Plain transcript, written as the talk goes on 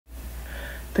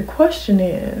The question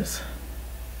is,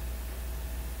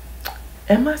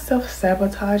 am I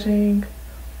self-sabotaging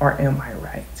or am I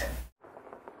right?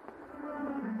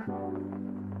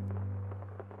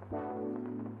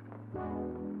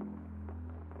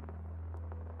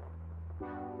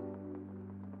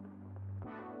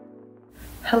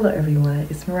 Hello everyone,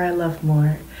 it's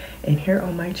Lovemore, and here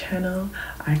on my channel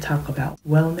I talk about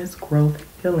wellness, growth,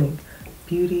 healing,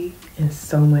 beauty, and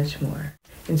so much more.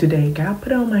 And today God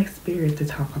put it on my spirit to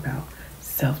talk about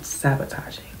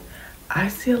self-sabotaging. I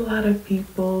see a lot of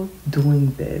people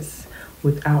doing this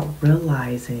without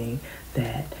realizing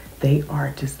that they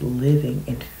are just living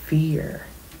in fear.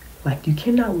 Like, you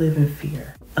cannot live in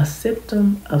fear. A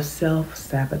symptom of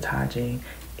self-sabotaging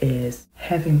is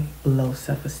having low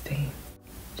self-esteem,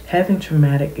 having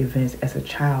traumatic events as a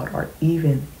child or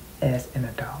even as an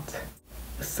adult.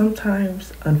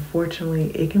 Sometimes,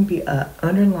 unfortunately, it can be an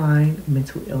underlying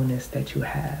mental illness that you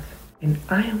have. And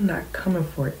I am not coming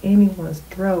for anyone's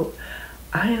throat.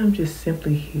 I am just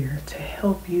simply here to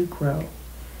help you grow.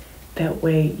 That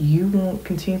way you won't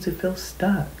continue to feel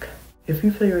stuck. If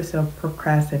you feel yourself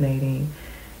procrastinating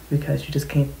because you just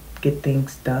can't get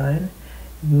things done,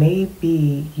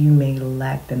 maybe you may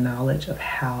lack the knowledge of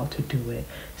how to do it.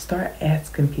 Start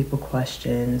asking people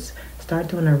questions. Start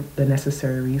doing the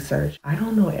necessary research. I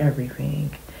don't know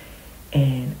everything.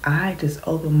 And I just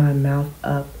open my mouth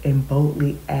up and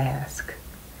boldly ask.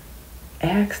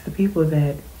 Ask the people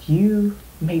that you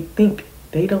may think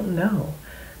they don't know.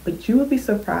 But you will be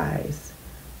surprised.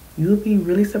 You will be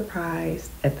really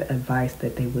surprised at the advice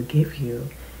that they will give you.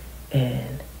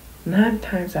 And 9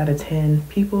 times out of 10,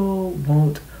 people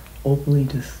won't openly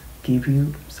just give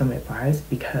you some advice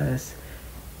because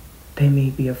they may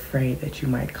be afraid that you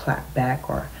might clap back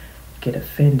or get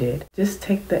offended. Just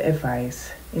take the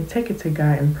advice and take it to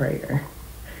God in prayer,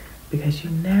 because you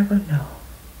never know.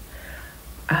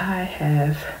 I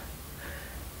have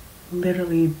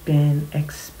literally been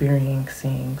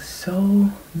experiencing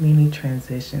so many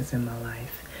transitions in my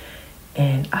life.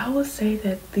 And I would say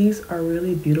that these are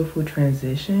really beautiful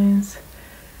transitions.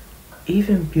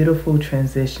 Even beautiful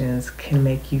transitions can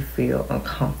make you feel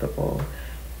uncomfortable.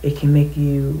 It can make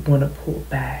you want to pull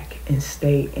back and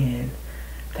stay in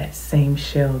that same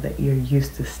shell that you're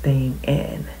used to staying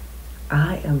in.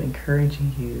 I am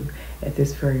encouraging you at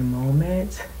this very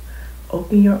moment,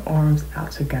 open your arms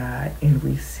out to God and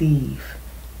receive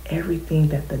everything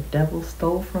that the devil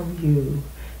stole from you,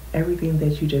 everything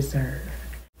that you deserve.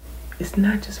 It's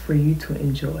not just for you to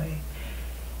enjoy.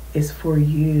 It's for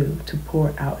you to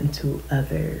pour out into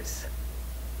others.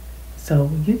 So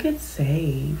when you get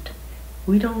saved,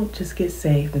 we don't just get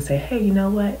saved and say, hey, you know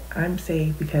what? I'm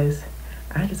saved because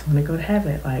I just want to go to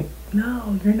heaven. Like,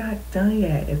 no, you're not done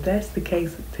yet. If that's the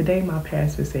case, today my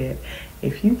pastor said,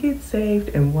 if you get saved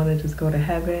and want to just go to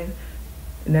heaven,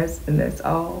 and that's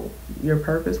all your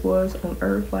purpose was on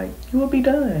earth, like, you will be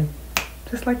done.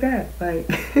 Just like that. Like,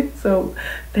 so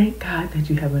thank God that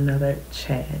you have another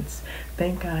chance.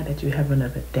 Thank God that you have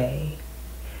another day.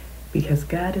 Because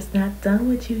God is not done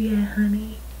with you yet,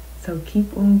 honey. So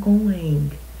keep on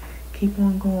going. Keep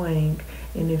on going.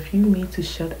 And if you need to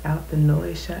shut out the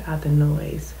noise, shut out the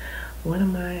noise. One of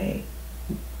my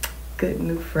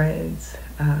good friends,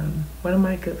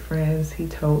 he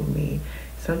told me,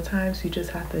 sometimes you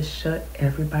just have to shut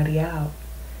everybody out.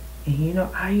 And you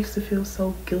know, I used to feel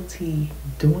so guilty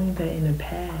doing that in the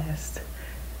past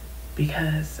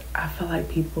because I felt like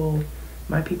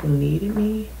my people needed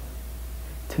me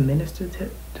to minister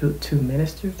to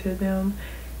minister to them,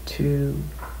 to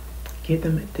give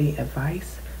them the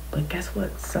advice. But guess what?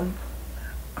 Oh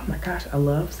my gosh, I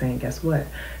love saying guess what.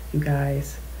 You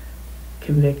guys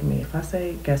convict me if I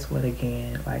say guess what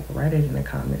again. Like, write it in the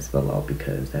comments below,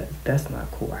 because that's not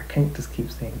cool. I can't just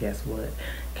keep saying guess what.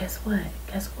 Guess what?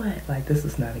 Guess what? Like, this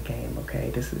is not a game, okay?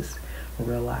 This is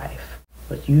real life.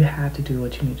 But you have to do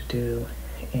what you need to do,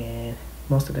 and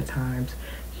most of the times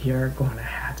you're going to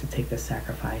have to take the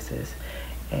sacrifices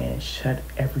and shut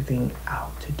everything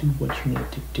out to do what you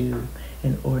need to do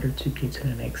in order to get to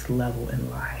the next level in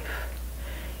life.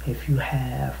 If you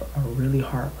have a really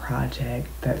hard project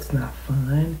that's not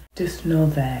fun, just know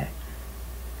that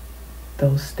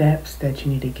those steps that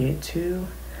you need to get to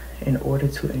in order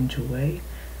to enjoy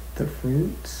the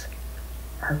fruits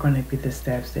are going to be the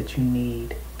steps that you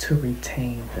need to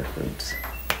retain the fruits.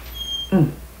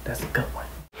 That's a good one.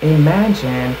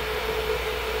 Imagine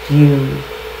you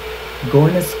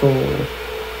going to school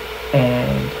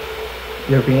and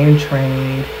you're being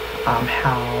trained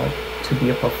how to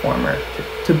be a performer,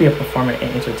 to be a performer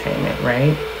in entertainment,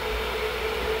 right?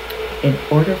 In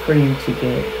order for you to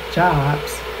get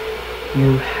jobs,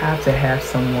 You have to have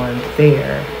someone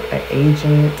there, an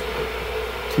agent,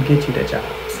 to get you the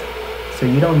jobs. So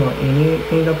you don't know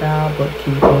anything about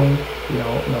bookkeeping. You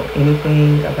don't know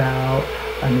anything about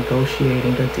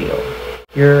negotiating a deal.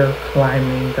 You're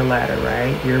climbing the ladder,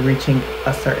 right? You're reaching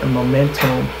a certain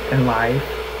momentum in life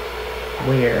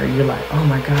where you're like, oh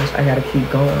my gosh, I gotta keep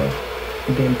going.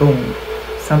 And then boom,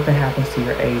 something happens to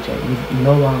your agent. You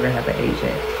no longer have an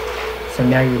agent. So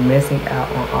now you're missing out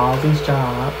on all these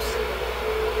jobs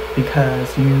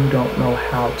because you don't know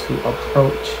how to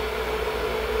approach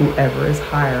whoever is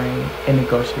hiring and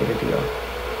negotiate a deal.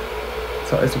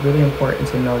 So it's really important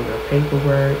to know your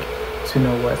paperwork, to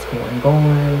know what's going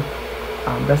on.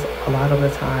 That's a lot of the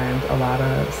times, a lot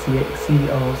of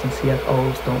CEOs and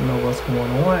CFOs don't know what's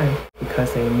going on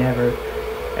because they never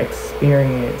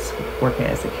experience working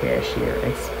as a cashier,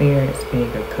 experience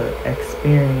being a cook,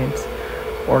 experience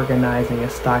organizing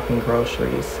and stocking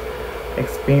groceries,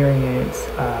 experience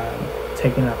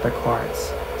taking out their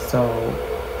carts. So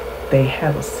they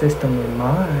have a system in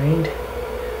mind,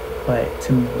 but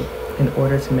in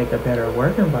order to make a better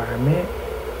work environment,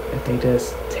 if they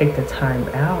just take the time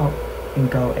out and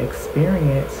go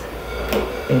experience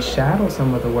and shadow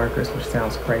some of the workers, which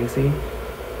sounds crazy,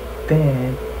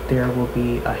 then there will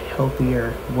be a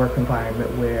healthier work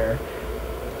environment where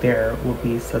there will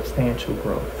be substantial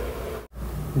growth.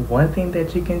 One thing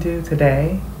that you can do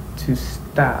today to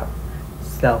stop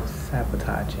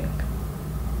self-sabotaging.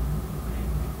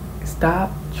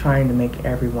 Stop trying to make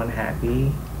everyone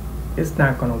happy. It's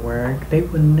not going to work. They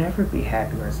will never be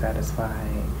happy or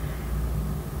satisfied.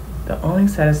 The only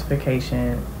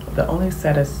satisfaction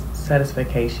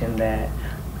that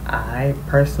I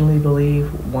personally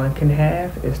believe one can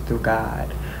have is through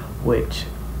God, which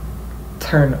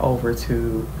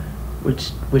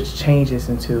changes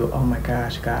into, oh my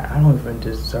gosh, God, I don't even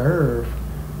deserve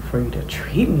for you to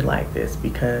treat me like this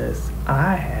because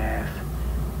I have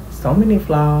so many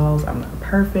flaws. I'm not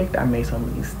perfect. I made so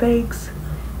many mistakes.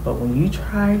 But when you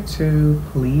try to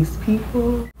please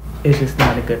people, it's just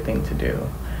not a good thing to do.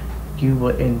 You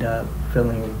will end up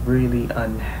feeling really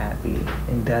unhappy,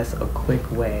 and that's a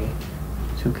quick way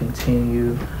to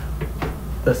continue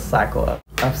the cycle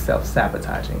of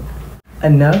self-sabotaging.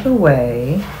 Another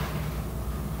way,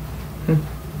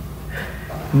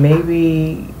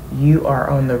 maybe you are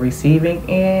on the receiving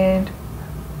end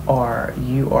or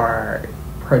you are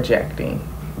projecting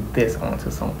this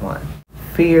onto someone.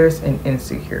 Fears and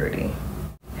insecurity.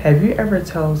 Have you ever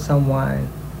told someone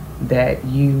that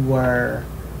you were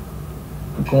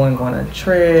going on a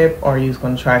trip or you was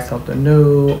going to try something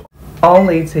new,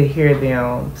 only to hear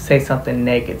them say something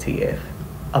negative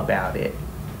about it?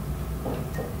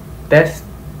 That's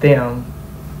them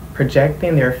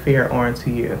projecting their fear onto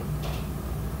you.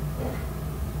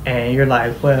 And you're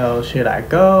like, well, should I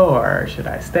go or should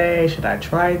I stay? Should I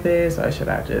try this or should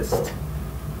I just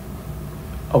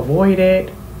avoid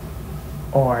it?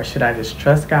 Or should I just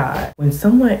trust God? When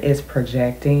someone is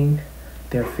projecting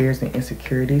their fears and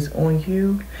insecurities on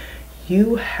you,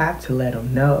 you have to let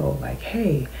them know, like,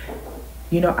 hey,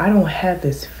 I don't have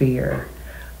this fear.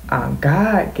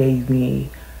 God gave me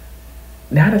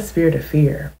not a spirit of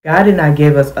fear. God did not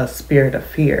give us a spirit of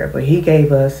fear, but He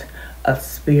gave us a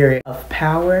spirit of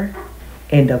power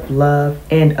and of love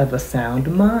and of a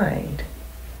sound mind.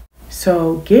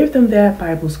 So give them that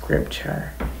Bible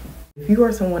scripture. If you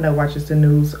are someone that watches the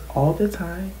news all the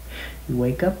time, you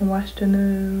wake up and watch the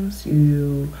news,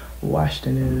 you watch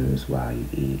the news while you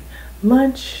eat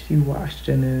lunch, you watch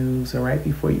the news right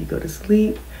before you go to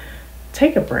sleep,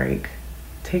 take a break.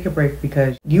 Take a break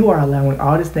because you are allowing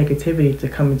all this negativity to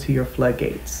come into your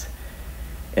floodgates.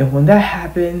 And when that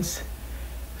happens,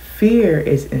 fear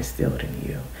is instilled in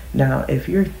you. Now, if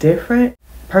you're different,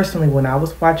 personally, when I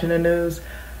was watching the news,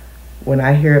 when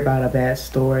I hear about a bad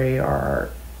story or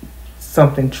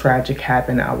something tragic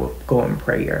happen, I would go in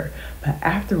prayer. But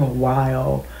after a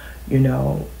while, you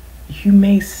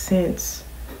may sense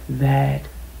that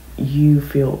you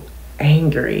feel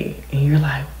angry and you're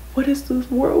like, what is this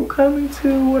world coming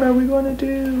to? What are we going to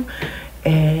do?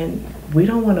 And we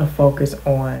don't want to focus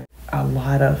on a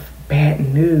lot of bad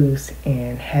news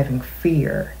and having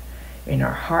fear in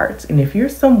our hearts. And if you're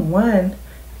someone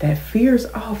that fears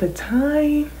all the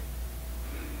time,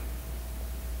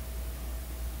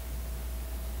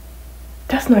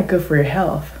 that's not good for your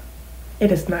health.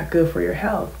 It is not good for your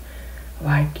health.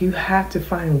 Like, you have to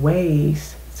find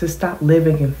ways to stop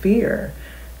living in fear.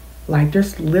 Like,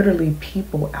 there's literally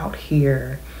people out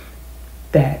here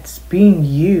that's being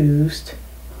used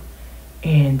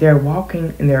and they're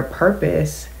walking in their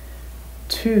purpose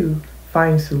to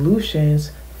find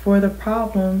solutions for the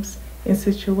problems in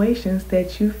situations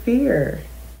that you fear.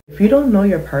 If you don't know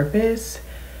your purpose,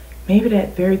 maybe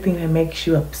that very thing that makes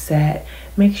you upset,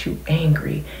 makes you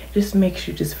angry, just makes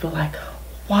you just feel like,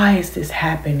 why is this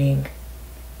happening?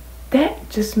 That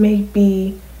just may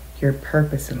be your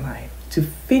purpose in life, to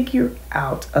figure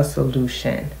out a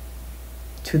solution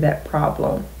to that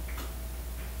problem.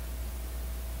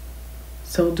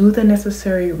 So do the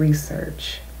necessary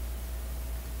research.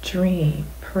 Dream,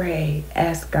 pray,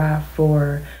 ask God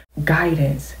for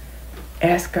guidance.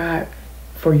 Ask God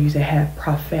for you to have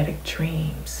prophetic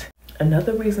dreams.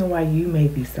 Another reason why you may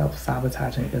be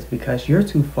self-sabotaging is because you're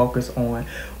too focused on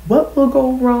what will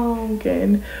go wrong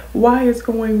and why it's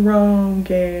going wrong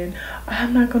and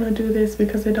I'm not going to do this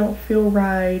because it don't feel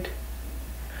right.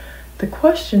 The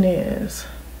question is,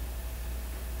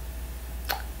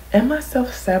 am I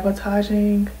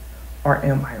self-sabotaging or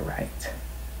am I right?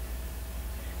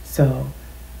 So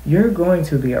you're going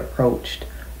to be approached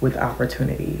with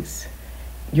opportunities.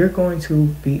 You're going to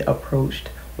be approached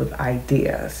with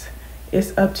ideas.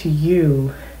 It's up to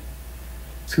you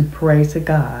to pray to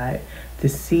God to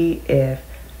see if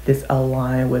this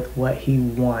aligns with what He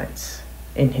wants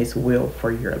in His will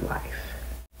for your life.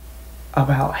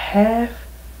 About half,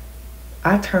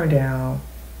 I turn down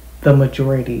the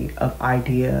majority of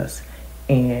ideas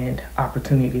and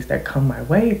opportunities that come my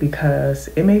way because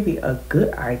it may be a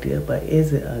good idea, but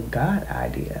is it a God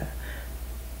idea?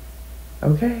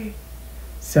 Okay,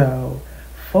 so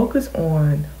focus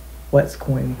on what's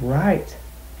going right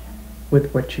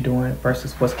with what you're doing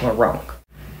versus what's going wrong.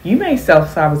 You may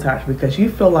self-sabotage because you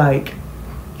feel like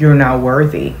you're not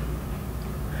worthy.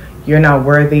 You're not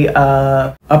worthy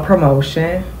of a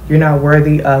promotion. You're not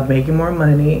worthy of making more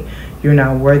money. You're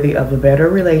not worthy of a better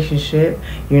relationship.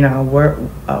 You're not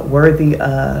worthy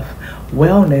of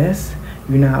wellness.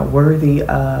 You're not worthy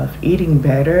of eating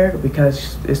better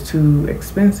because it's too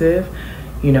expensive.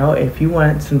 You know, if you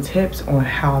want some tips on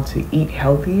how to eat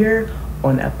healthier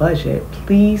on a budget,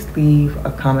 please leave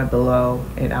a comment below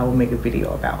and I will make a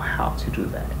video about how to do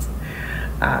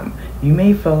that. You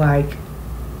may feel like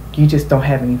you just don't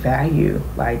have any value.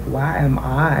 Like, why am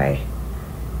I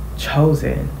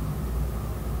chosen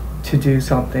to do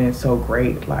something so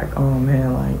great? Like, oh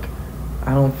man, like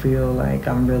I don't feel like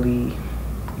I'm really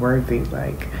worthy.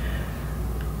 Like,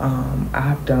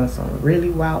 I've done some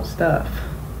really wild stuff.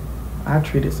 I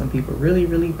treated some people really,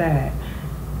 really bad.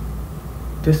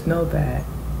 Just know that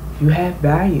you have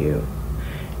value.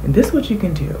 And this is what you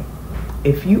can do.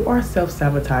 If you are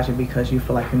self-sabotaging because you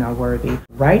feel like you're not worthy,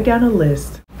 write down a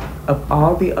list of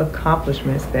all the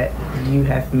accomplishments that you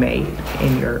have made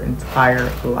in your entire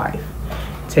life.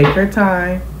 Take your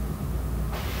time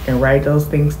and write those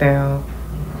things down.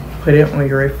 Put it on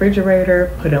your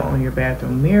refrigerator, put it on your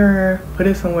bathroom mirror, put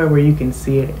it somewhere where you can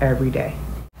see it every day.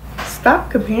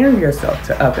 Stop comparing yourself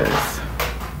to others.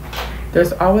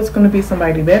 There's always going to be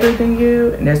somebody better than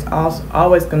you, and there's also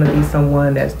always going to be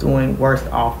someone that's doing worse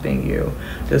off than you.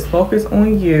 Just focus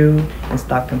on you and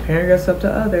stop comparing yourself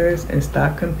to others, and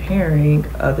stop comparing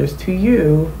others to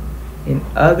you and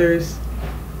others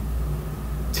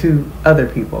to other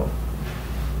people,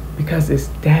 because it's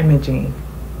damaging.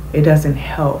 It doesn't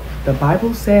help. The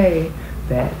Bible says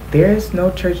that there's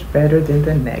no church better than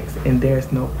the next, and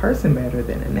there's no person better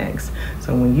than the next.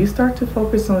 So when you start to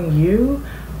focus on you,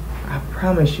 I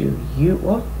promise you, you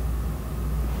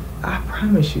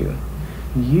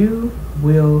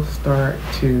will start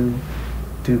to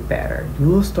do better. You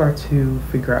will start to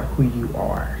figure out who you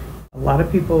are. A lot of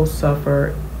people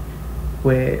suffer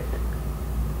with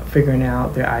figuring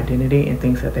out their identity and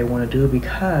things that they want to do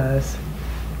because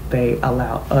they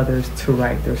allow others to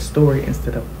write their story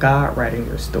instead of God writing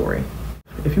your story.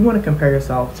 If you want to compare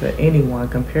yourself to anyone,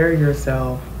 compare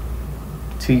yourself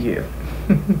to you.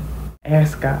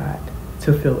 Ask God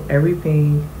to fill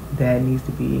everything that needs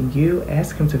to be in you.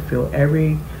 Ask Him to fill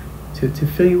to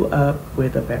fill you up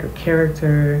with a better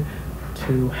character,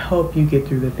 to help you get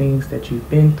through the things that you've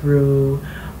been through.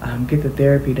 Get the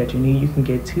therapy that you need. You can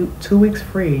get two weeks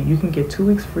free. You can get 2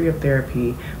 weeks free of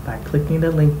therapy by clicking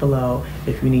the link below.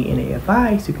 If you need any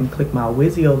advice, you can click my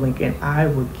Wisio link and I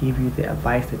will give you the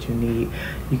advice that you need.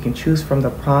 You can choose from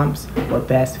the prompts what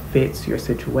best fits your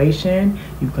situation.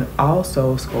 You can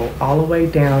also scroll all the way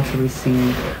down to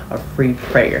receive a free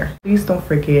prayer. Please don't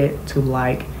forget to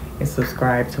like and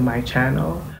subscribe to my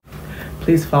channel.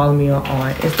 Please follow me on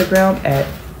Instagram at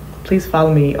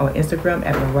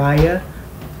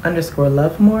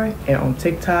Mariah_Lovemore, and on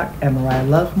TikTok at Mariah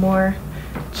Lovemore.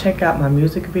 Check out my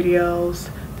music videos,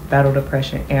 Battle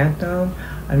Depression Anthem,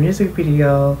 a music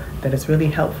video that is really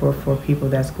helpful for people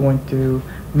that's going through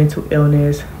mental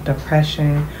illness,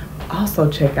 depression. Also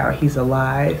check out He's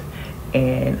Alive,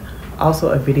 And also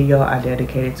a video I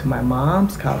dedicated to my mom.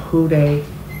 It's called Who Day.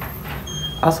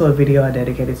 Also a video I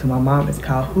dedicated to my mom. It's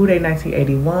called Who Day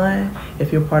 1981.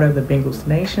 If you're part of the Bengals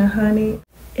Nation, honey.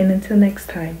 And until next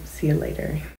time, see you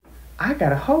later. I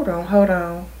gotta, hold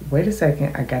on. Wait a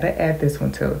second. I gotta add this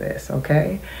one to this,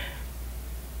 okay?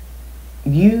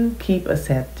 You keep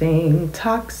accepting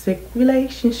toxic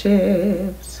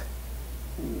relationships.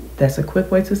 That's a quick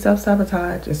way to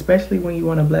self-sabotage, especially when you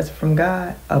want a blessing from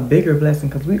God, a bigger blessing,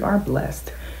 because we are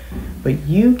blessed. But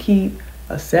you keep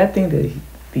accepting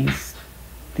these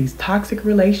toxic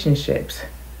relationships.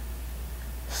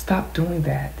 Stop doing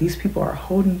that. These people are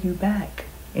holding you back,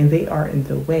 and they are in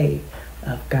the way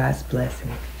of God's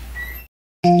blessing.